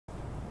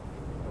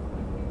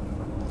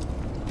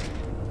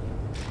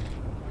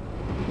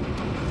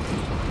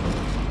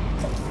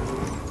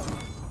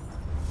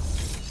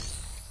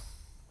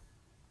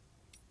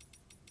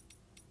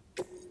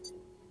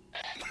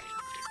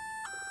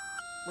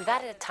We've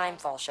added a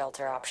timefall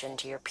shelter option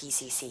to your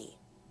PCC.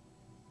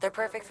 They're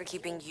perfect for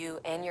keeping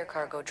you and your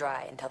cargo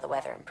dry until the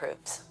weather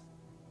improves.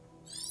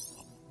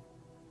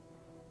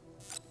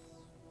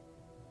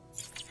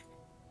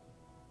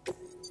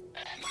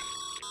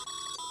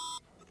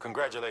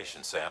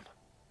 Congratulations, Sam.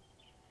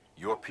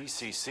 Your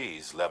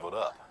PCC's leveled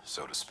up,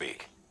 so to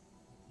speak.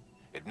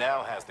 It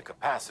now has the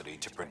capacity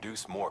to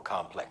produce more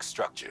complex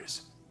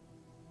structures.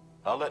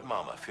 I'll let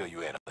Mama fill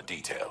you in on the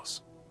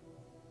details.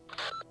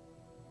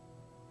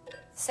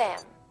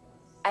 Sam,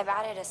 I've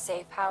added a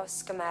safe house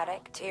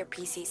schematic to your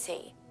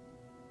PCC.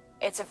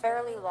 It's a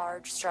fairly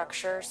large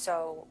structure,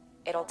 so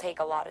it'll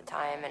take a lot of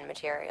time and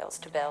materials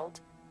to build.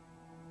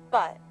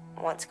 But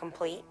once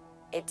complete,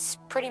 it's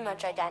pretty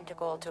much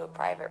identical to a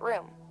private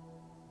room.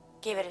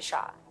 Give it a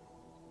shot.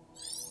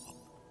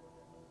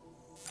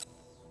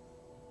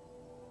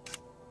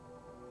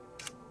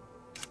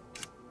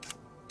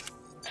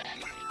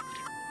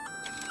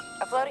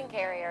 A floating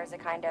carrier is a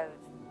kind of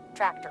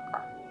tractor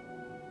car.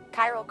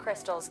 Chiral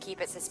crystals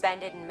keep it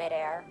suspended in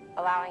midair,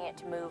 allowing it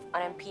to move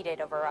unimpeded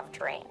over rough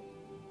terrain.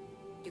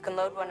 You can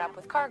load one up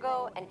with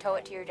cargo and tow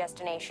it to your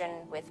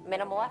destination with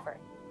minimal effort.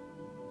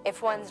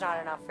 If one's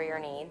not enough for your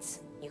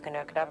needs, you can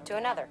hook it up to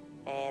another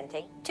and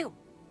take two.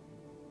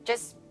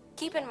 Just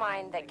keep in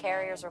mind that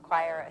carriers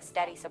require a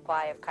steady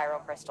supply of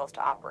chiral crystals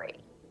to operate.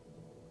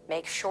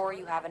 Make sure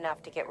you have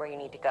enough to get where you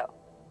need to go.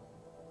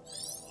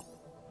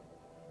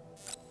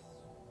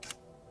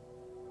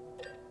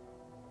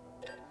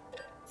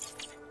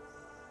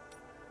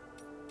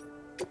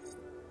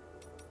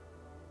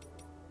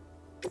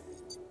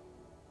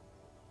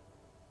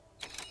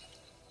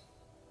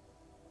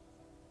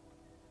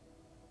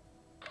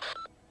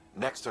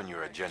 Next on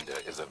your agenda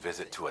is a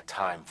visit to a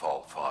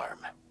timefall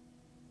farm.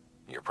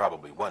 You're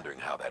probably wondering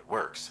how that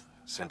works,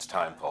 since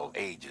timefall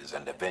ages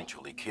and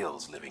eventually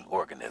kills living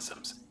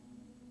organisms.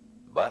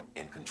 But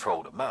in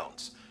controlled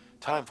amounts,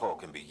 timefall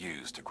can be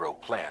used to grow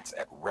plants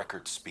at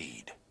record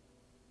speed.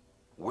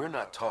 We're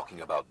not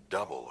talking about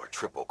double or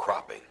triple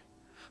cropping.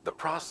 The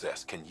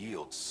process can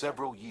yield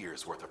several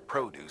years' worth of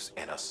produce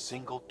in a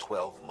single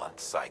 12-month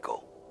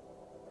cycle.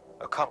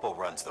 A couple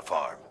runs the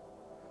farm.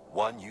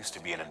 One used to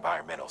be an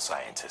environmental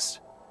scientist.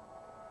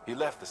 He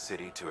left the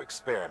city to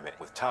experiment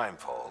with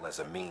timefall as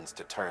a means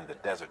to turn the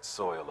desert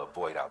soil of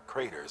void-out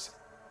craters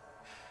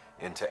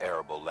into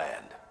arable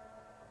land.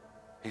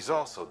 He's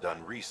also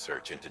done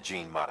research into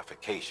gene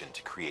modification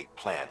to create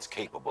plants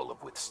capable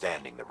of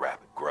withstanding the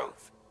rapid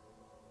growth.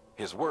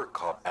 His work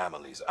caught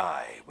Amelie's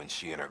eye when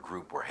she and her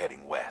group were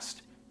heading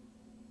west.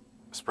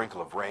 A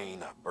sprinkle of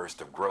rain, a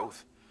burst of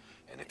growth,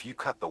 and if you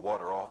cut the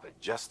water off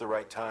at just the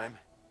right time,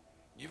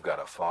 you've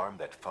got a farm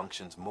that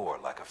functions more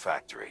like a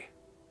factory.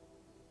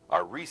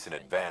 Our recent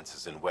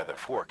advances in weather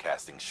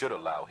forecasting should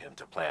allow him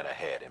to plan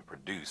ahead and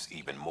produce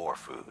even more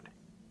food.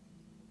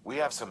 We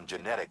have some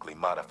genetically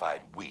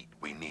modified wheat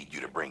we need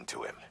you to bring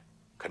to him.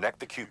 Connect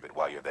the Cupid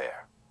while you're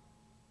there.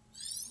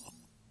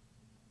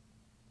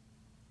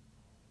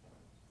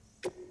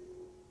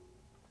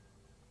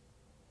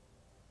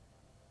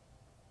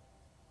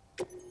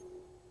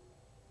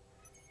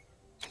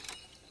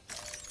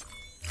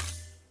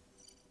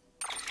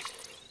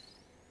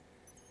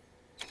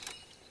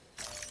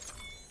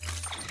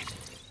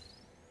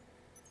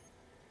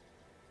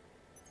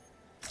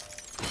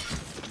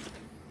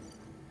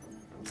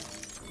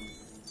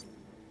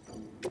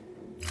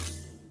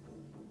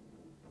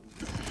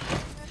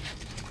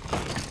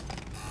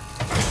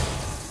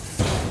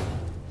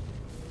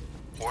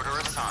 Order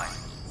assigned.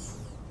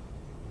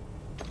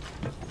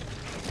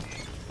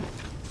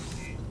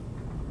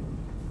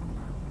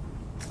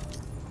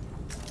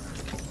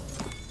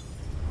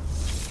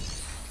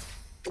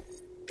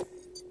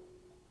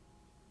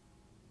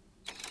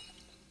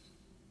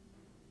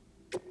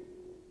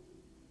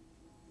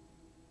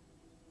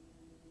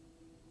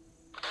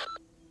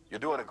 You're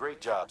doing a great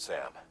job,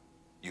 Sam.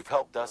 You've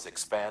helped us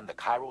expand the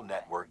chiral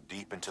network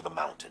deep into the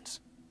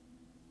mountains.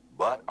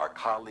 But our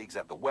colleagues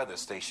at the weather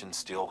station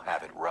still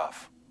have it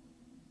rough.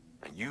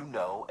 And you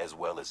know as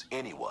well as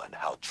anyone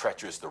how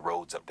treacherous the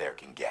roads up there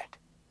can get.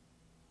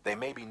 They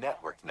may be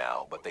networked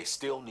now, but they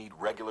still need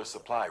regular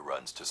supply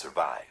runs to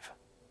survive.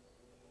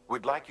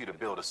 We'd like you to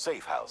build a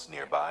safe house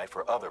nearby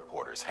for other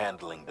porters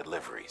handling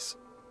deliveries.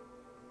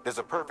 There's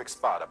a perfect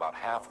spot about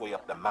halfway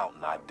up the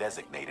mountain I've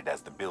designated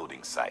as the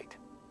building site.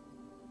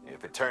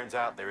 If it turns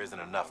out there isn't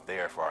enough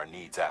there for our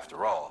needs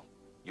after all,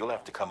 you'll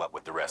have to come up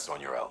with the rest on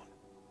your own.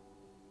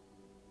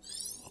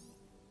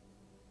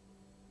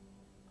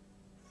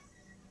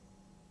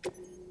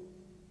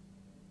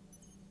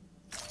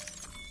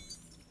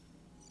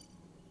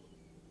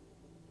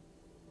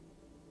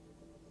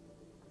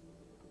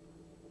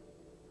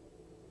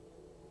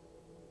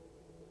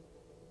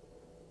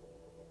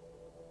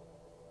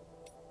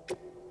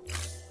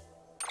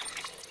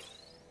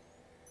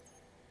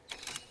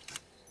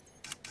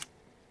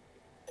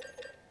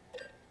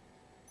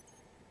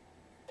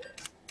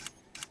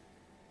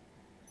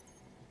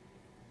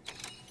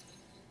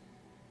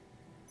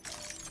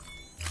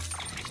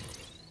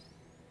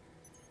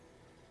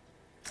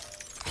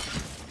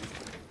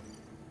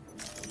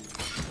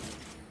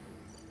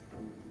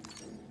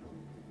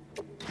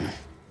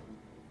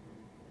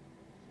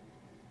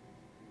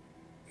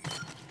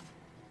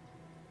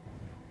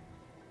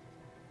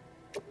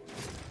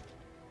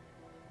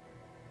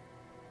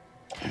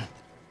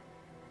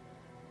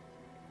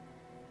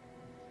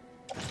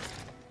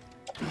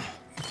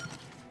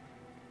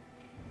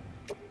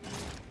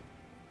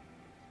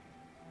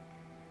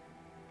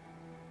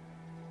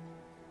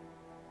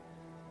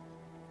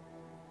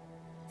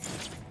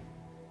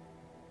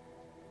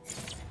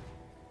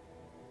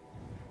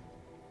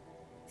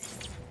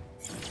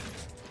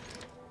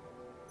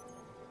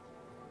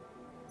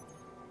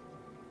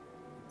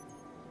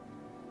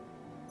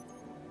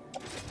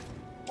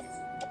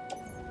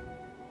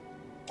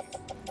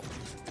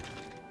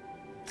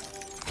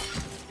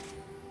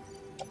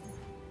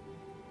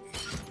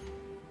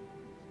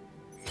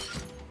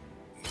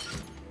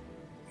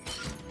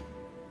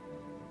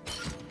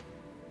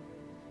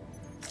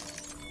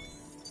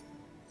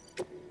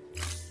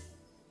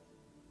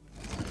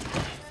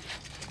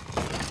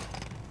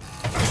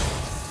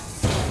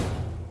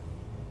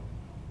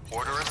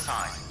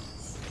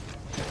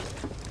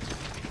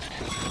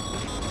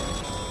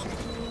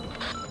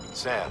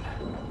 Sam,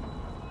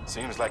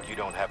 seems like you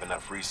don't have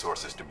enough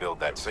resources to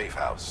build that safe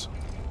house.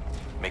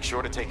 Make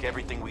sure to take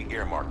everything we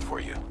earmarked for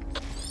you.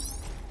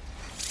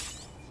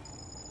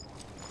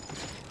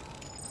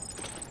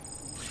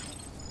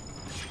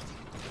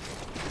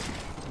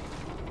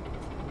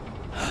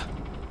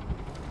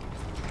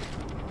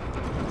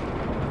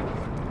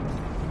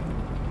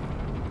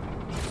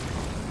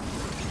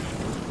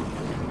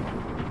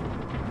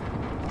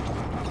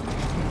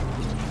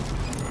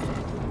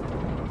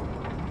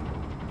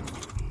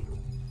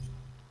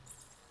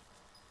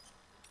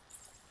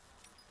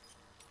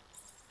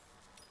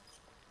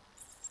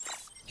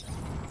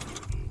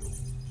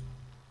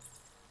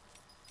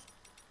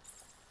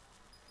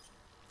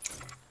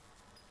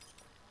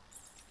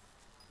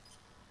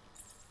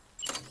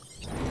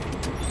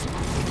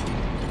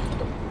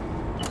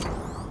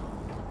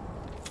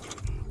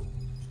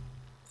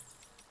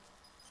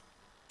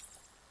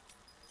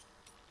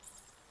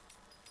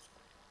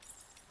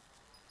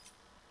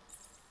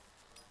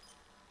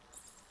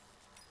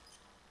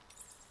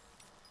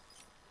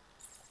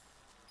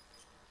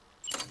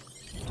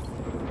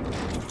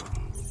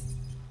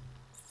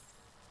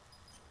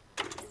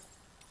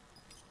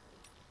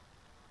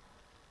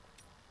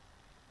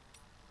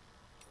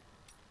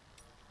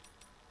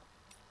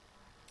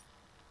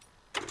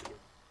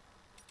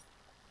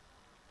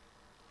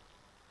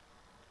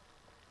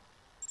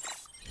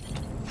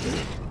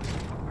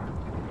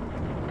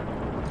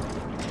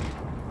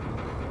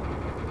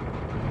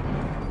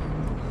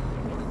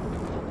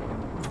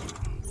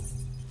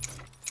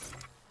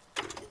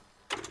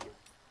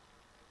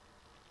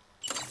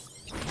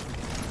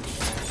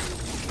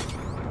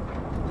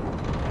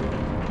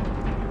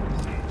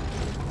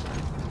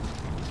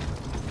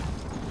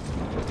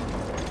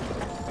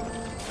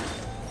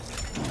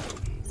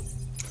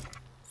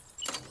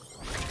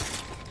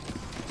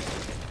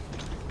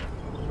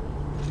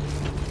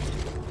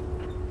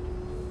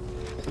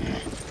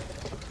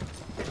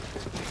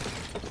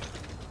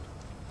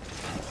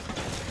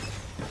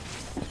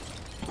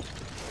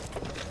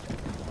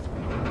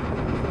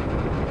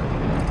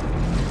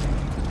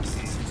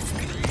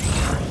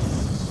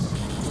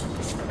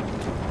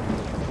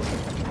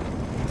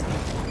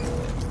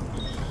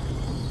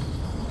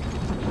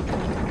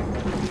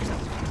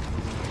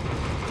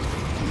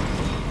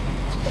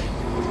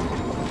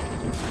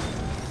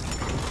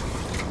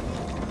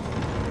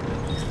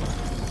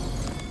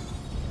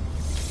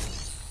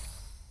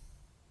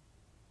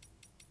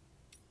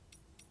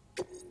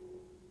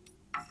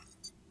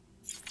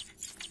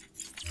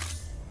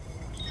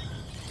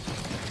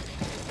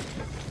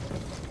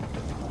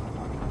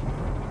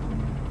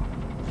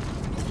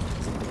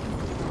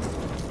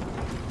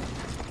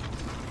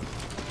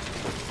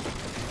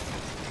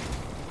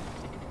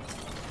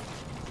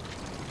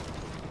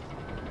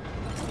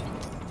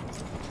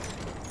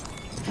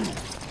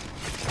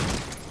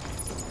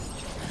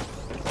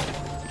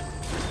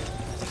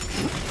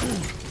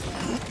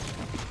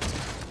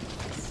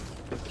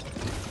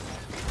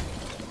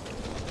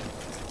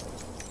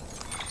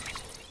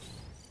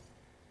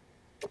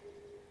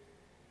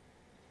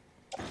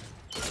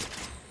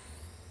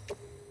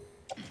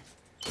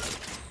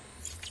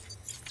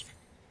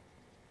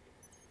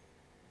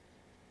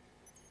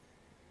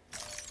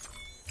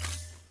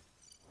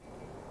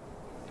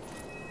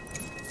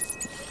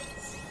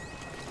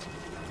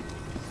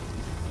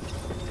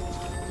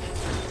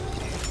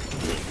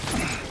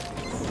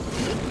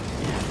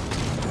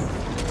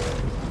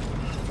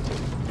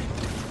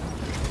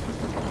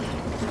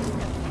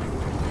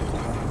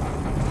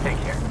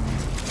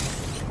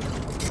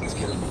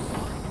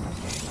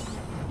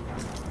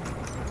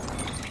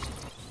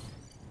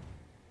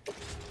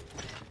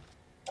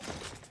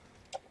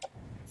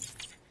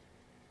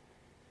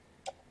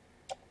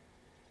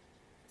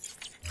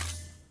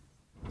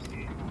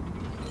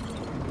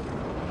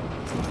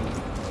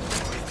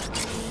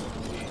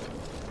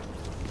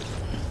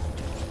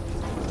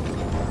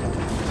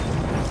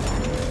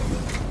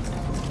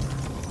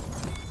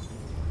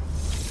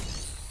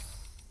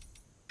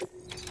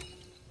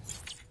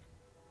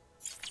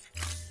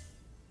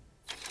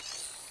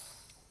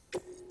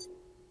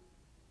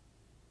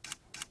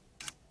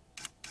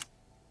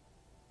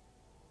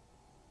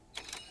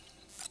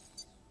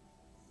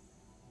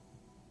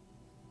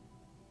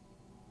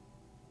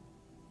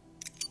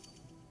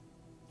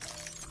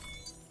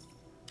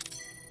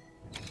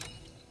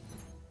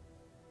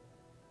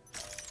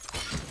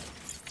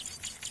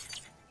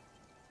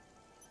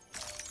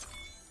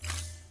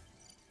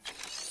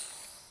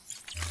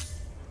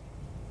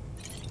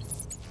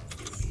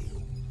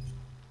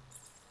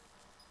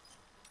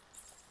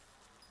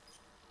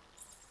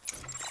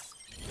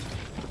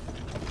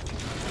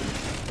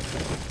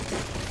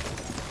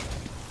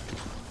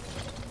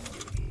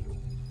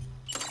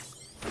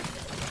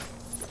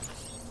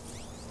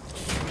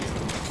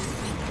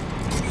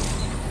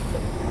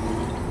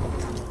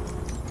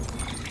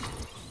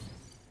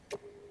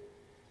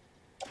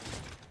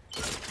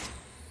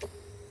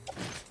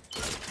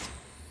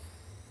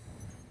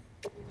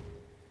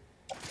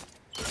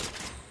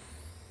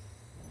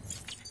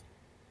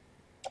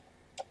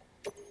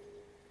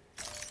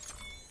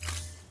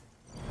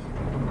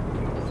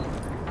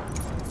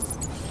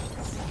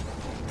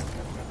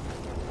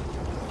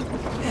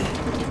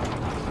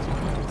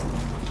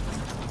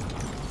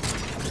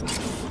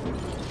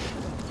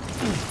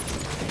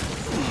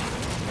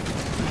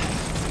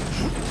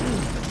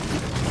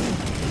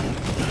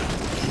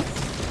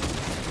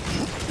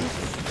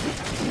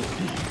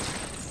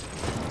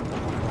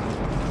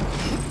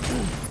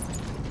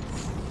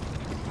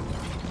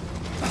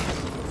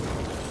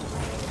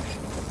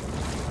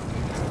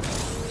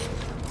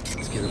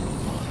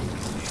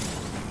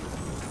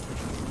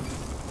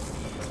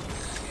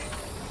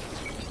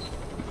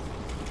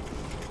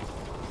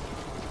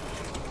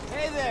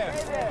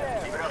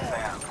 there! Keep it up,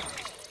 Sam.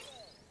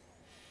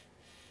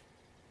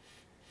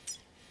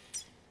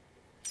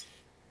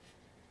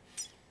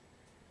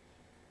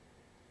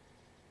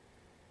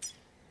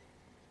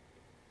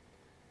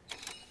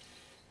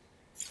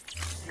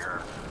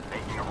 You're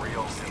making a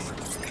real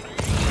difference.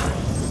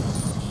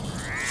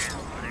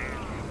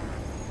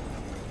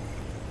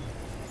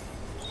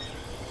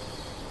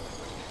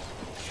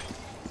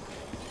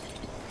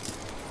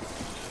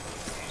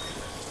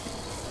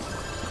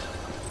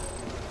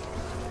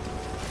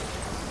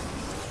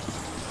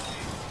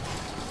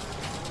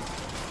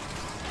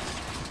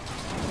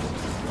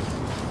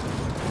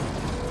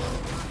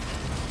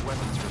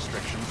 Weapons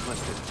restrictions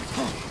listed.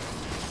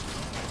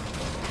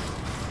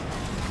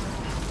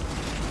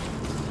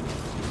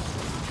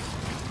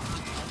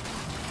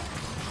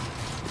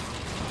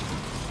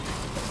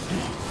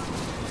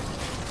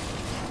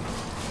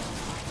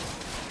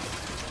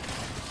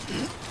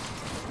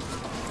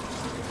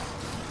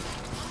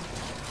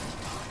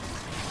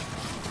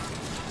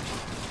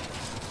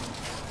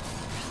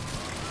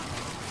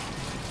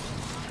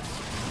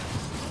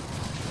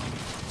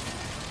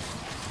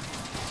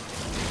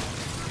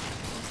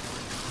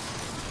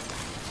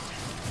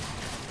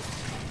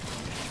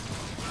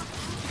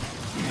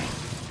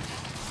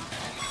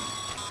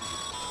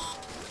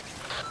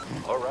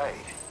 All right,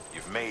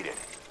 you've made it.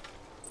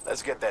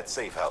 Let's get that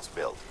safe house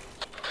built.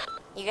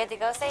 You good to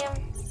go, Sam?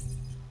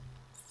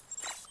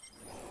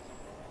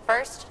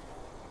 First,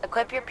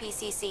 equip your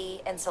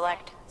PCC and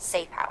select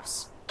Safe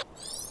House.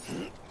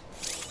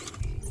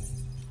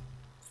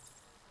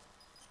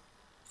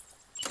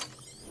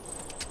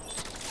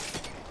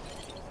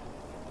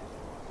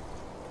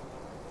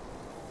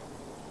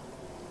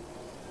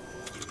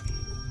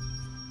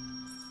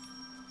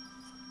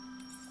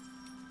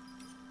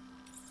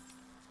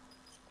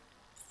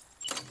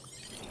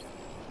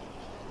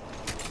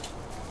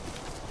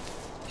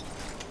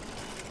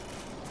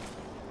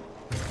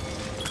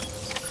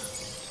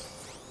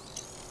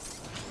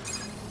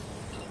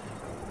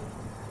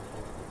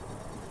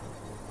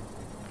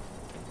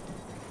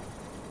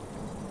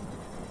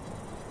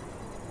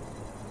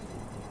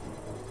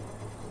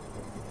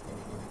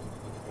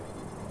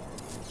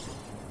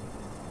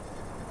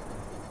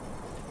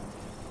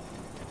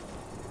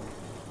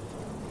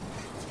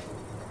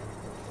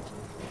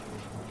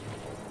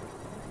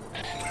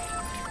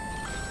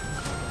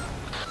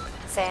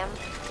 Sam,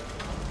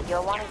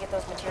 you'll want to get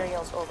those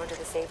materials over to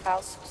the safe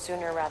house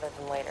sooner rather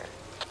than later.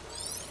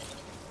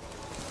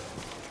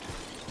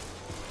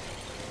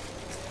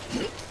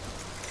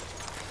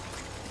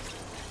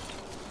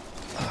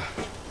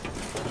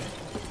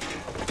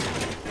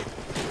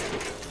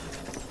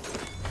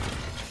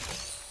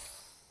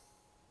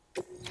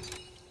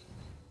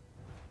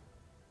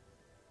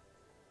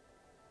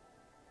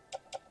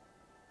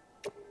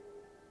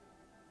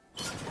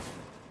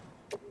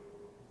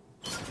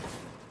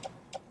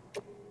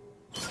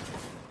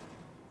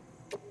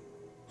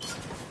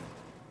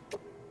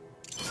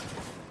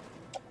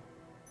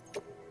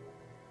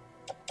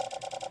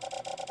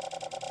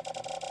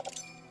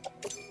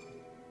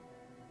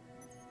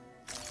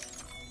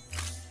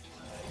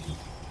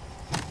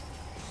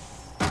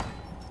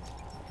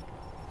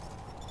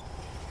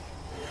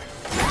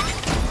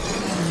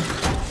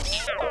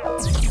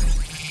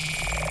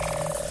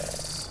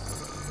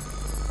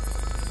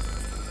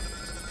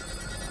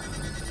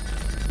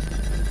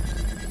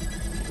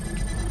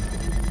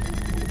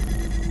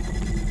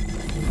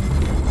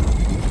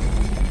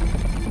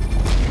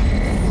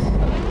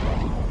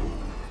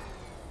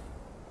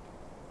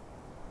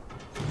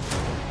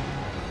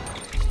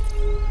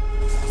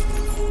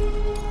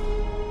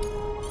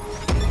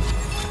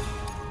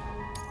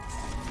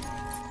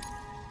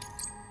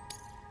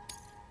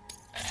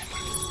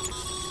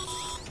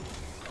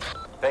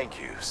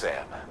 Thank you,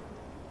 Sam.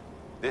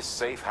 This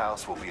safe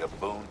house will be a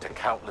boon to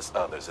countless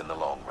others in the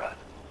long run.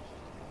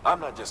 I'm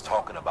not just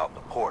talking about the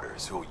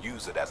porters who'll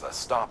use it as a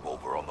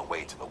stopover on the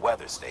way to the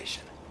weather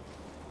station,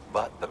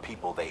 but the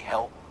people they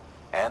help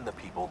and the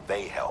people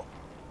they help.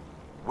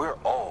 We're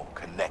all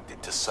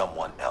connected to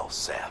someone else,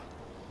 Sam.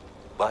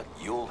 But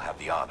you'll have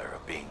the honor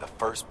of being the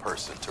first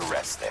person to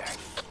rest there.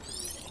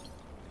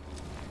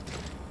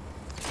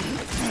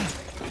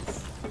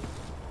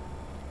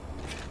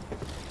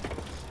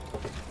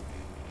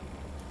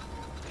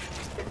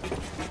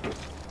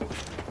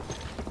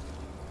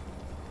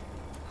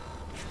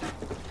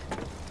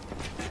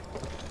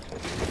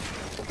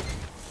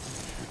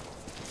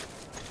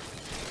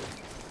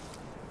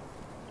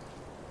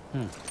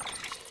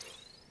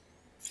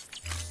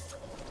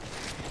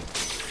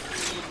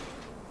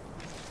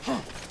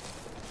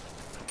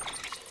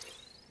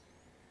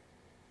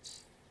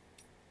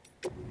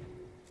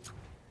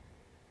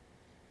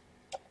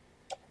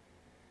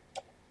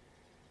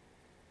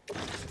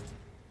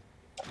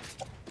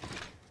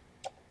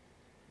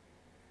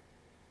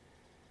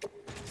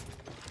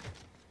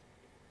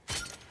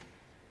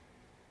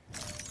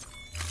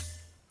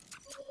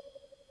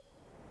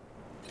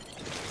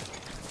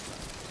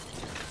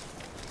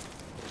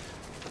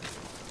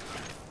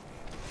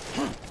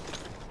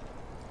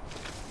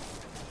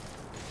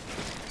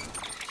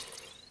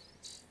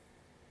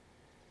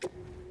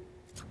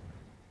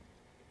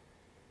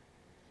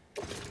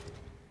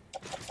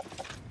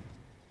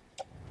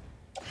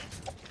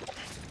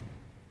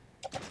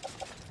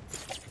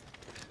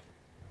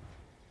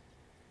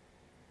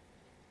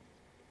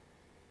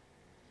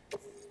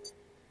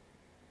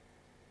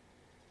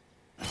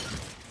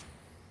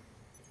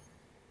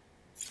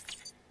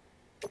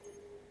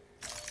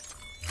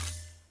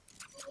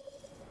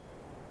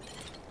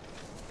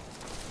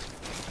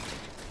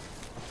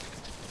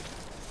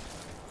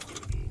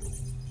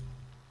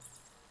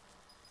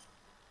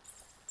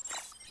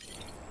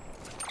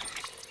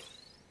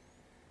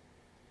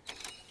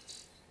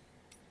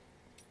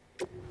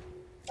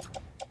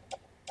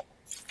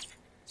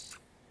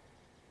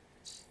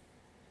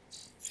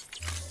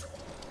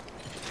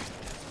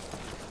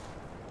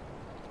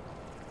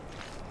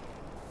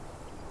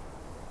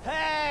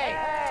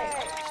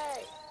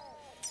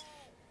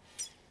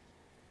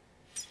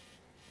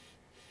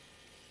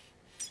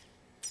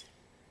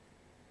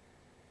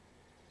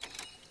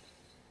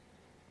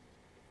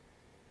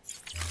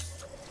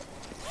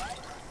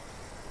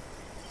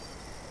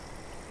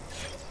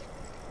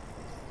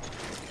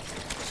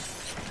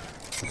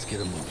 get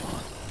a move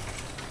on.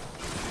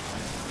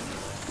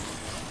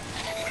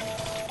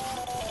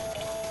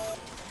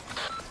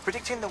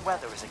 Predicting the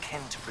weather is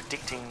akin to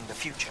predicting the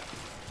future.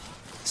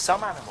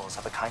 Some animals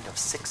have a kind of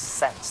sixth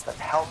sense that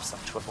helps them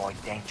to avoid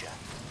danger,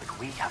 but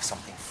we have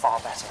something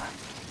far better,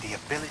 the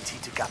ability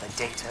to gather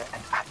data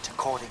and act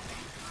accordingly.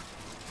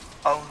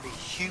 Only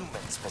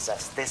humans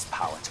possess this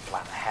power to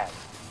plan ahead.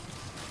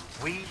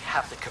 We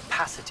have the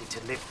capacity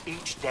to live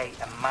each day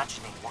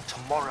imagining what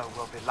tomorrow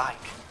will be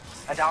like,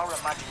 and our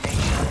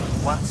imagination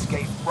once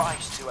gave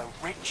rise to a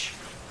rich,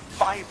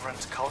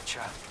 vibrant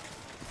culture.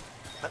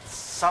 But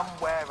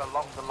somewhere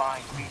along the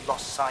line, we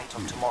lost sight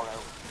of tomorrow.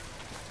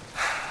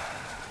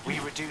 We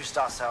reduced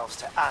ourselves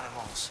to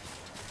animals,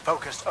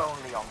 focused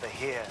only on the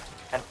here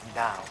and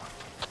now.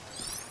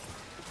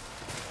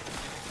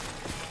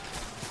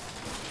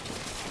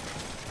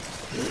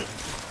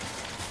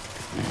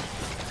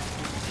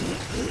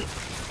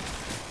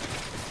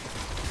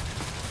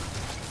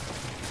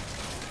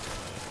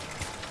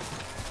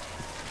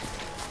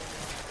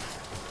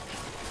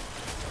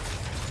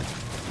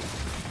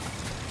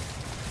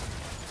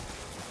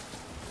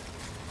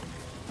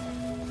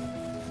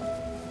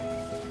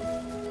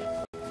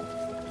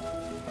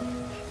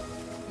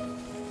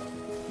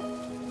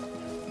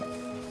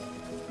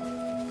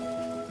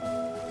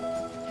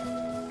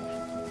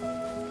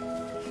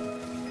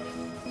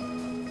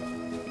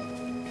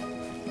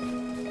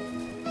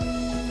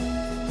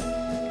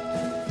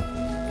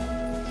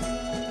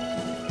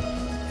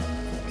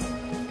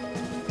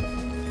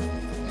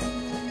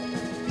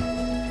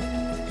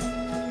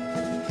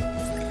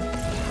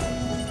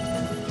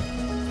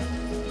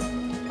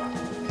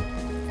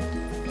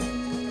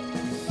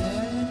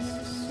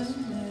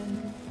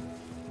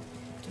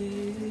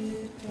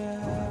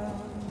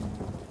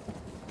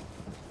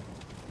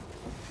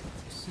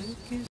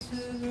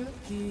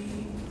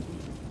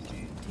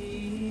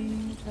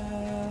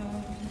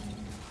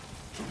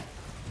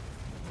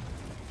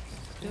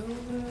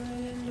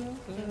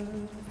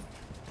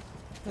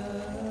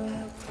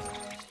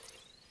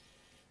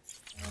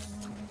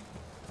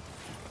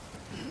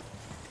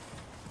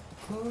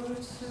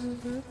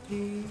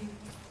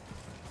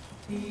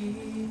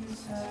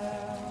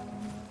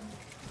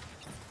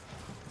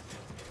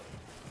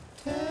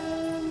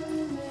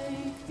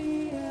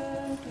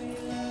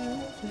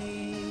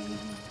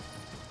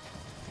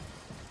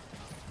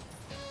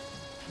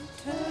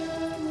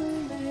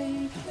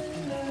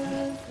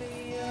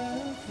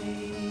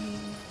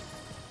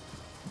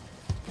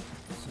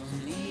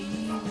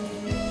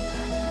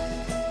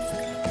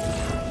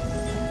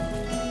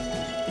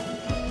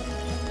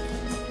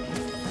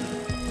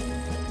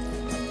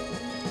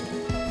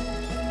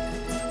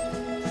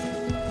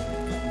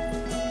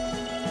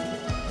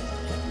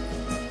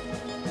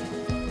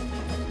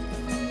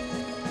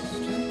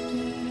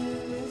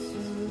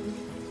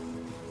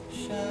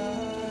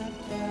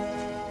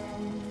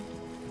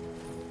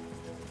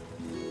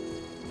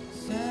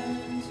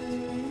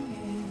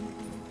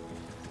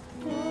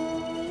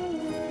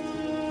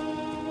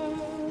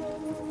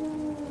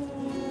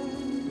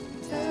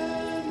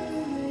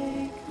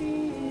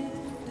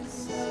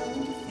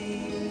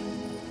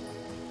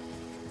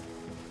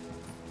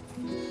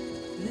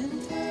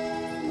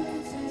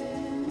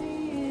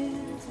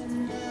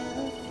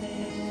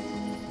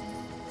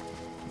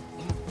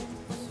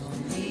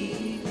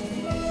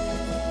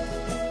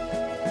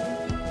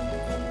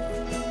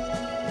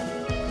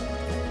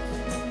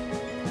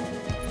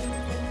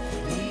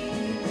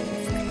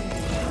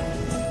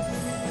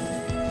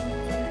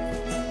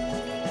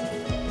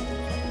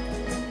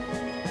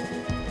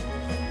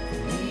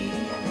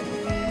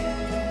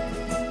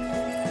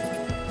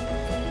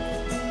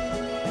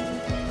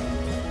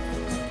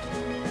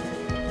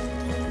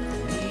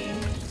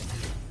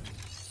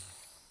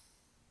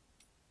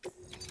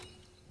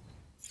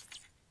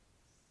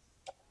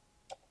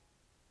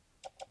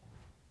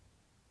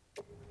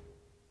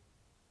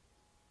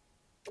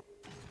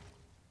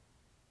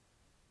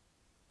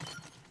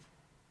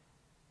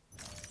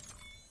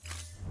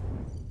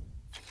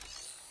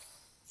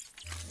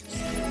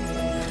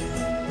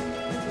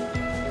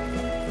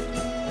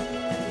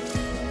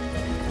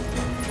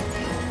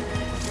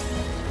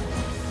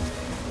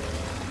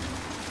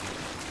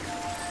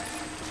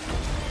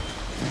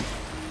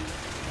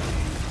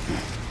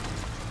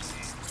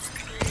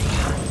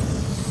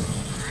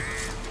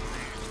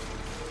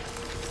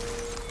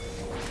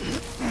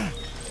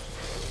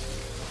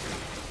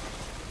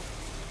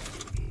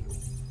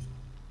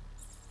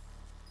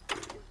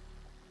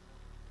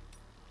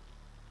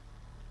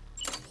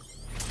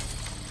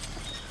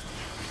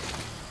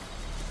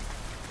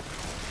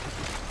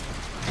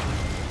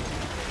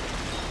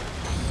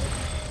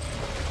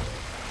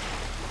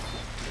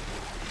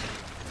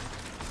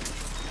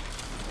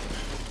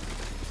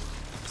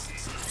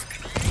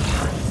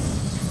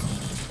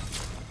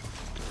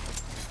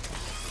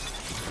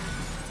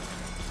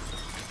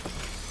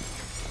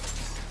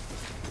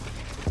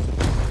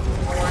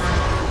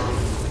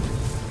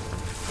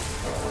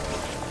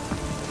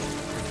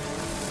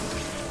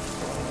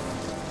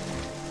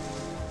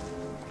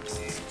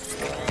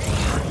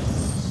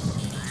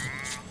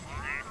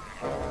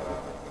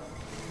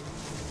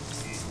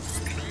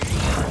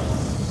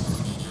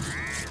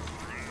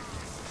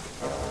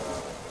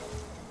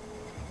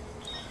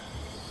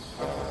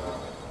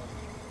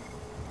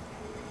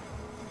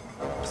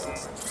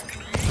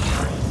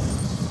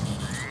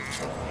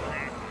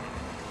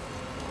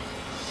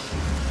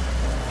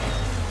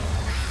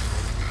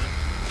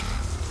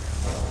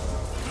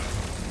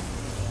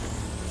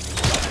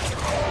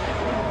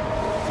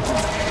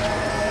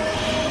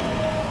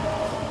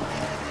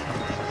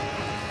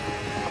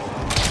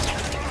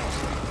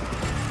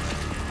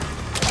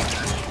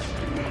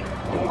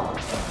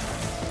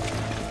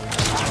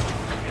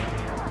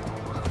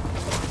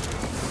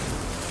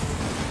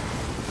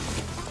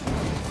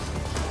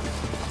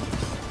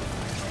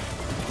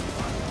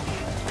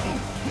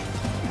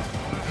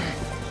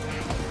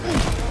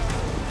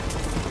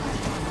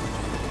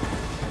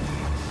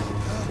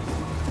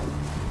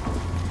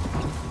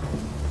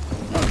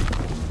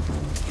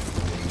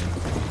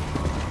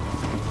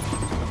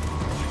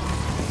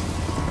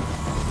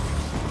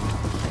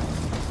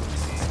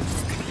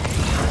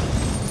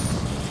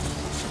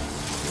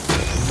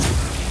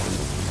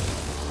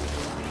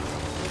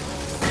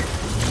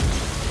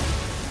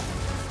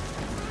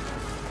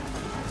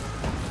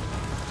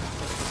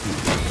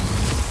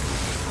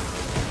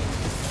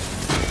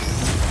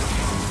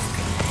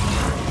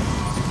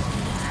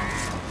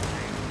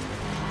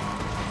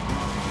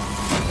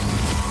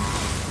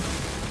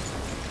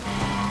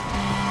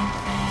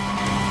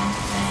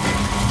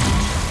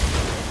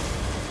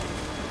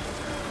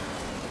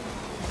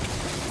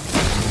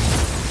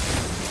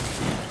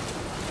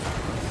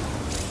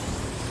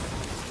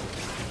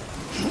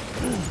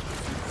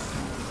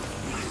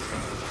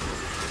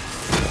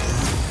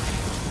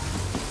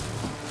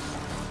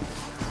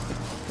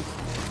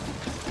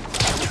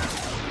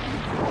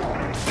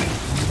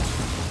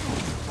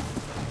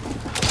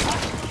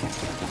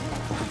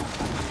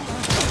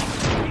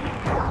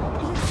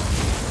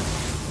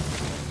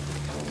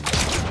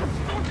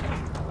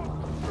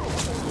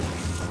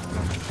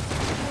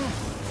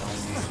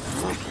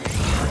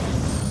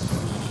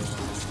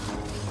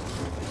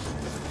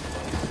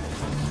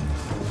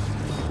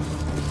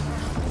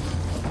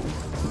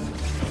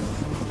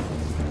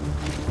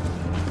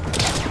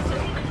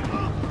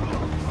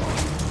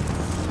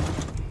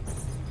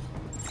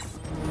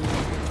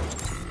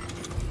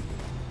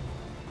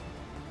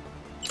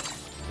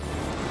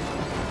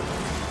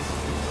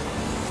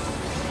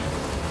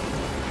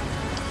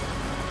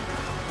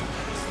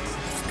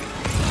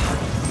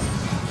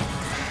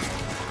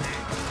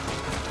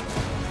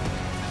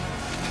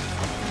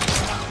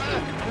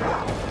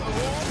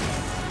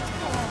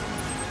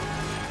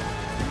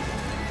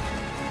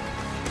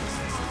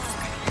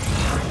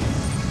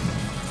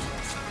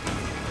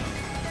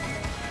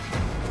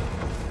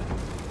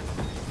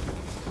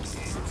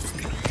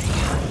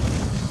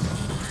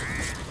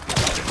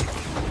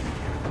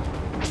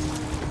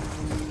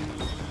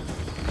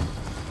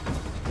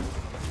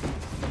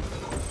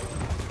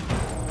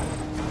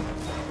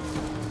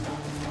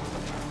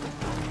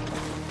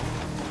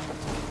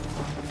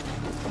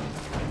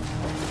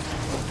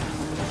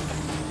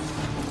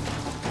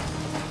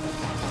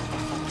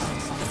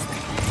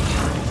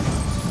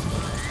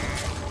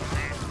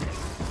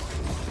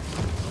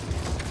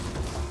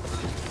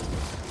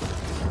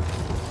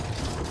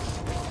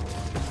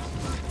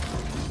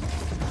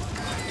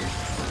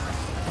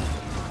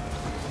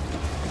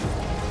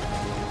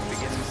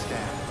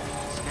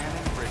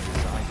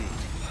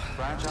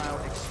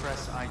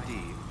 Express ID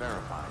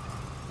verified.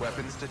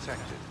 Weapons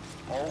detected.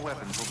 All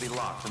weapons will be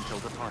locked until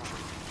departure.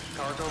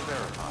 Cargo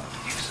verified.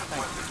 Use of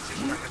weapons is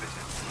prohibited.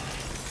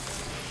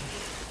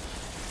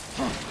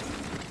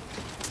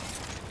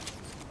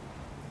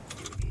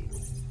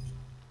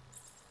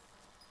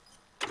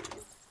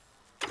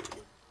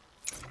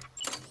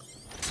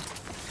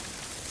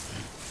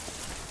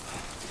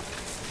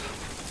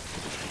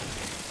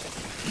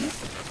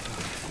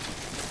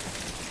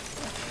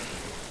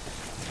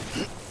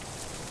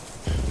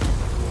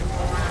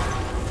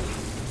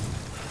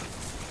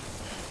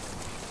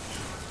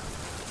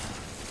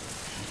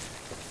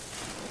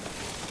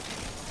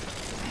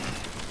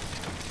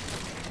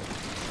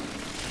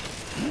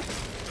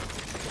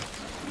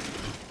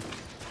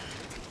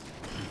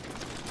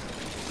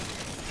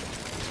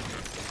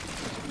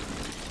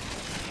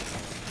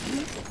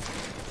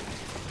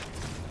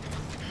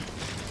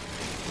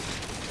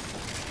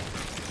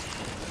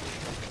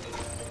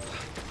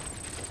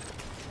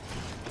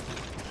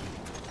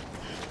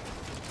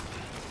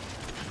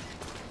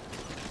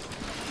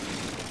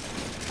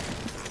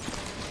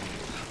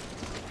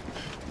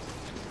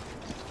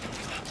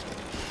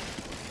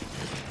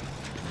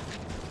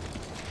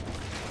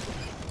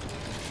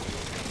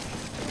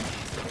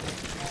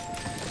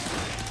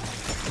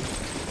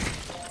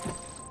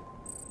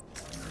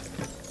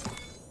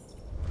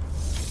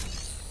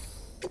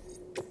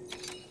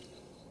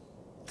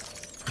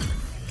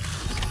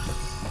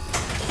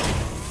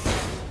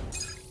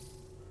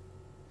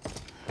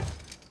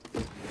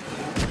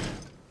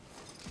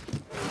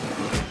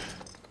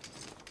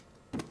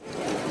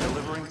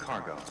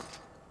 Cargo.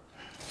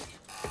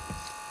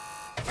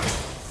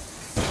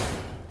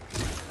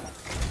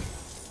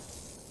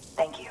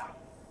 Thank you.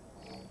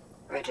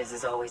 Bridges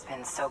has always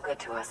been so good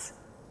to us.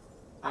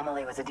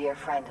 Amelie was a dear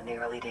friend in the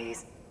early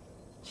days.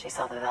 She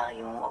saw the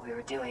value in what we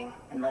were doing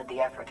and led the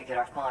effort to get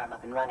our farm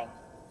up and running.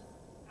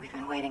 We've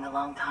been waiting a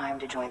long time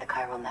to join the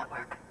chiral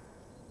network.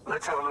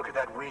 Let's have a look at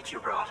that wheat you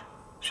brought,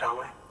 shall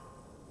we?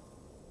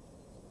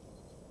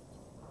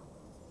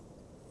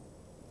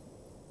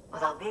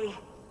 Well, I'll be.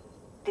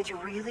 Did you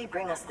really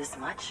bring us this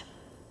much?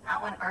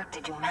 How on earth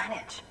did you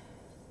manage?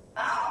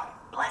 Oh,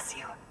 bless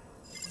you.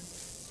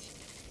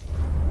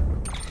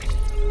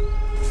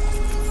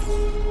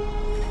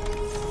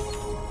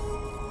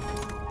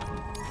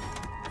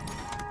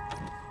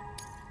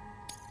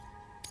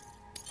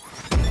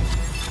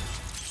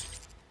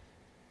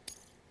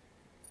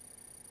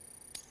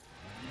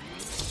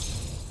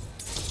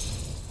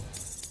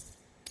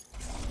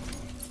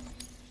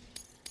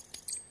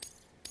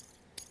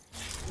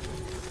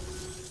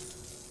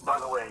 By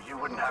the way, you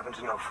wouldn't happen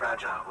to know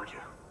Fragile, would you?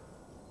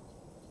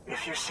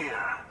 If you see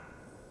her,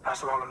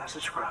 pass along a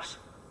message for us.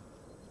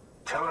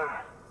 Tell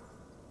her,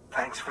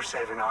 thanks for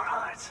saving our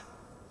hides.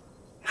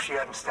 If she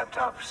hadn't stepped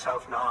up,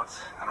 South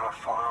Knots and our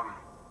farm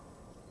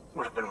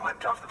would have been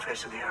wiped off the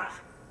face of the earth.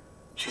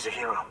 She's a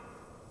hero.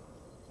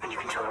 And you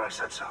can tell her I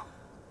said so.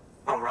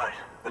 Oh, right,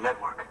 the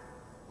network.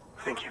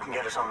 Think you can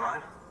get us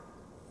online?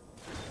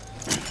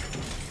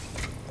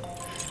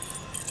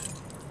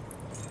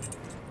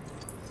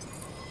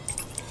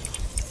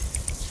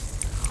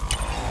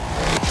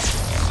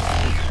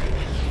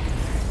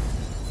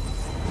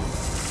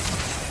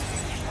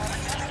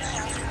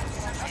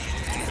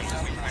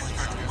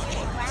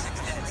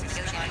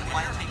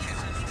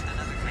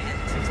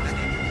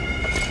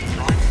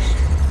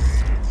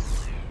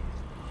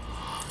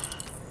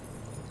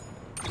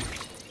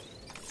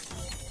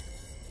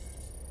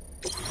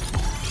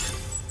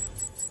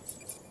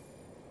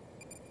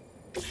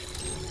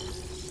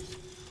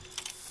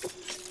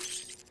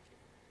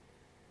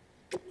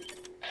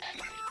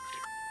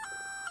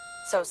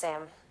 So,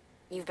 Sam,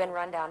 you've been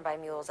run down by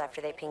mules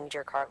after they pinged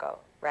your cargo,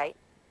 right?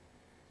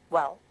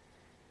 Well,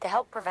 to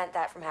help prevent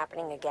that from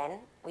happening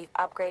again, we've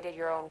upgraded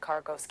your own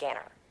cargo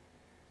scanner.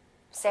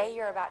 Say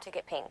you're about to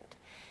get pinged.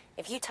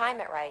 If you time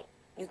it right,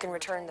 you can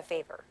return the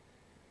favor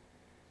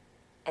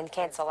and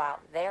cancel out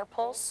their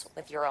pulse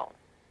with your own.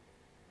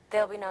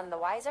 They'll be none the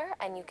wiser,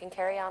 and you can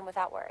carry on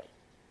without worry.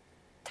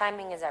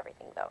 Timing is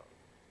everything, though.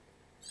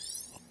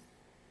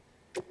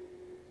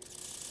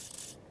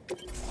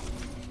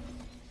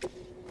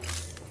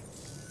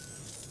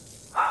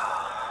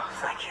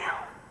 Thank you.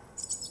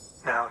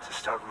 Now to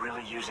start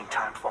really using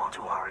timefall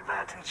to our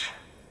advantage.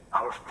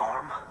 Our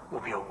farm will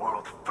be a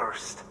world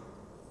first.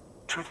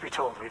 Truth be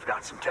told, we've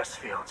got some test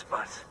fields,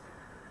 but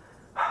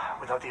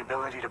without the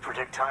ability to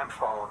predict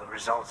timefall, the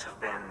results have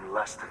been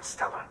less than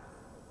stellar.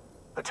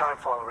 The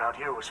timefall around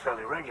here was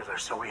fairly regular,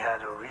 so we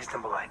had a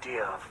reasonable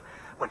idea of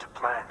when to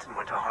plant and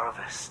when to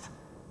harvest.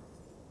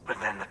 But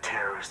then the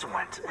terrorists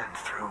went and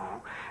threw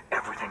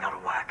everything out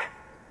of whack.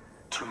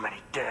 Too many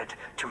dead,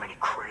 too many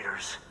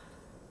craters.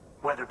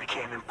 Weather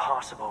became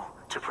impossible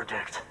to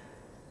predict.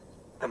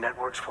 The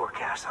network's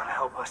forecast ought to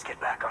help us get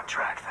back on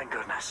track, thank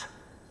goodness.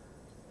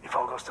 If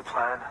all goes to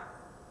plan,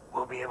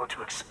 we'll be able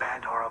to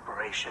expand our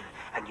operation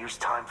and use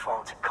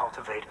timefall to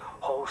cultivate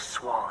whole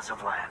swaths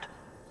of land.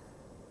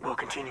 We'll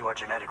continue our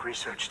genetic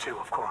research too,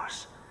 of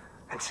course.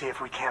 and see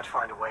if we can't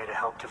find a way to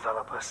help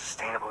develop a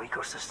sustainable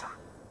ecosystem.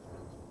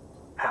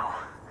 Hell,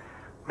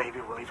 maybe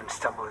we'll even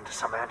stumble into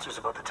some answers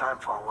about the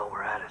timefall while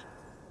we're at it.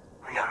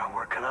 We got our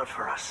work cut out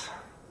for us,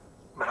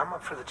 but I'm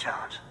up for the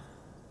challenge.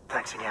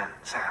 Thanks again,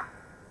 Sam.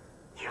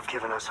 You've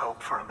given us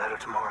hope for a better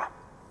tomorrow.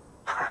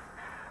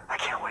 I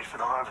can't wait for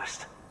the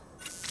harvest.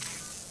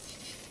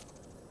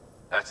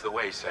 That's the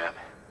way, Sam.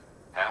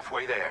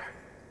 Halfway there.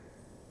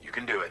 You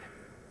can do it.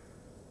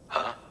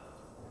 Huh?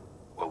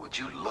 Well, would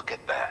you look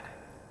at that?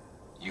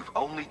 You've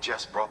only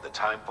just brought the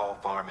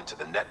Timefall farm into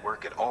the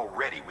network, and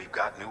already we've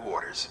got new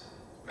orders.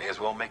 May as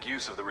well make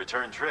use of the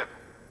return trip.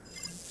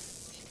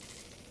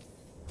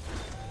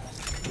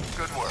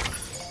 Good work.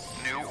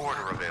 New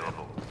order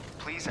available.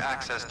 Please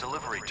access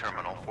delivery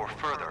terminal for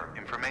further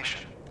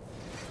information.